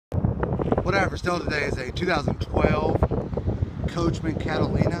What I have for sale today is a 2012 Coachmen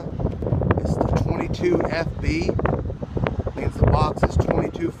Catalina. It's the 22FB. Means the box is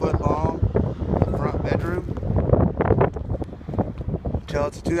 22 foot long. The front bedroom. Tell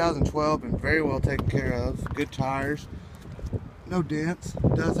it's a 2012 and very well taken care of. Good tires. No dents.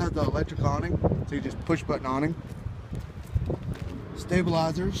 It does have the electric awning, so you just push button awning.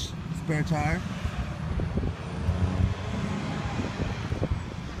 Stabilizers, spare tire.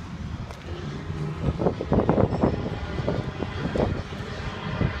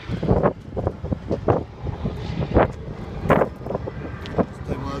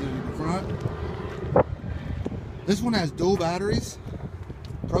 Stabilizers in the front. This one has dual batteries,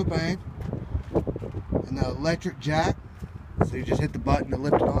 propane, and the electric jack. So you just hit the button to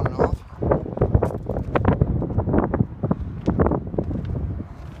lift it on and off.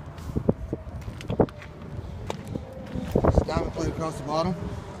 Diamond plate across the bottom.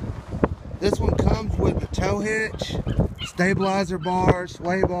 This one comes with the tow hitch, stabilizer bars,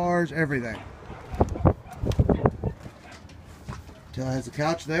 sway bars, everything. Tail has a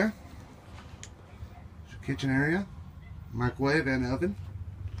couch there. There's your kitchen area, microwave and oven.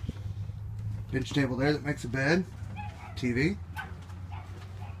 Bench table there that makes a bed, TV.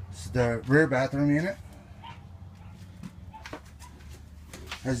 This is the rear bathroom unit.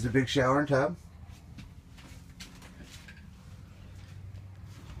 Has the big shower and tub.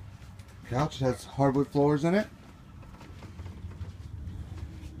 Couch has hardwood floors in it.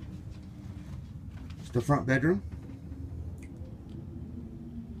 It's the front bedroom.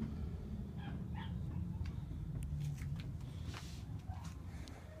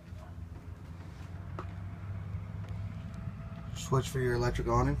 Switch for your electric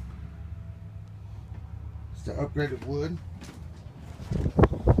awning. It's the upgraded wood.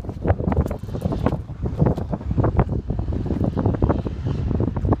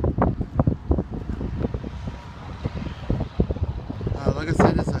 Like I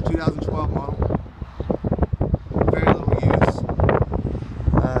said, it's a 2012 model. Very little use.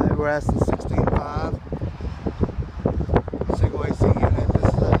 We're asking $16,500. Single AC unit.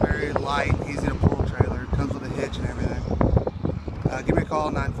 This is a very light, easy to pull trailer. It comes with a hitch and everything. Give me a call,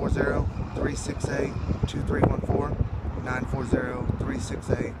 940-368-2314.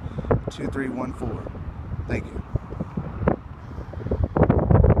 940-368-2314. Thank you.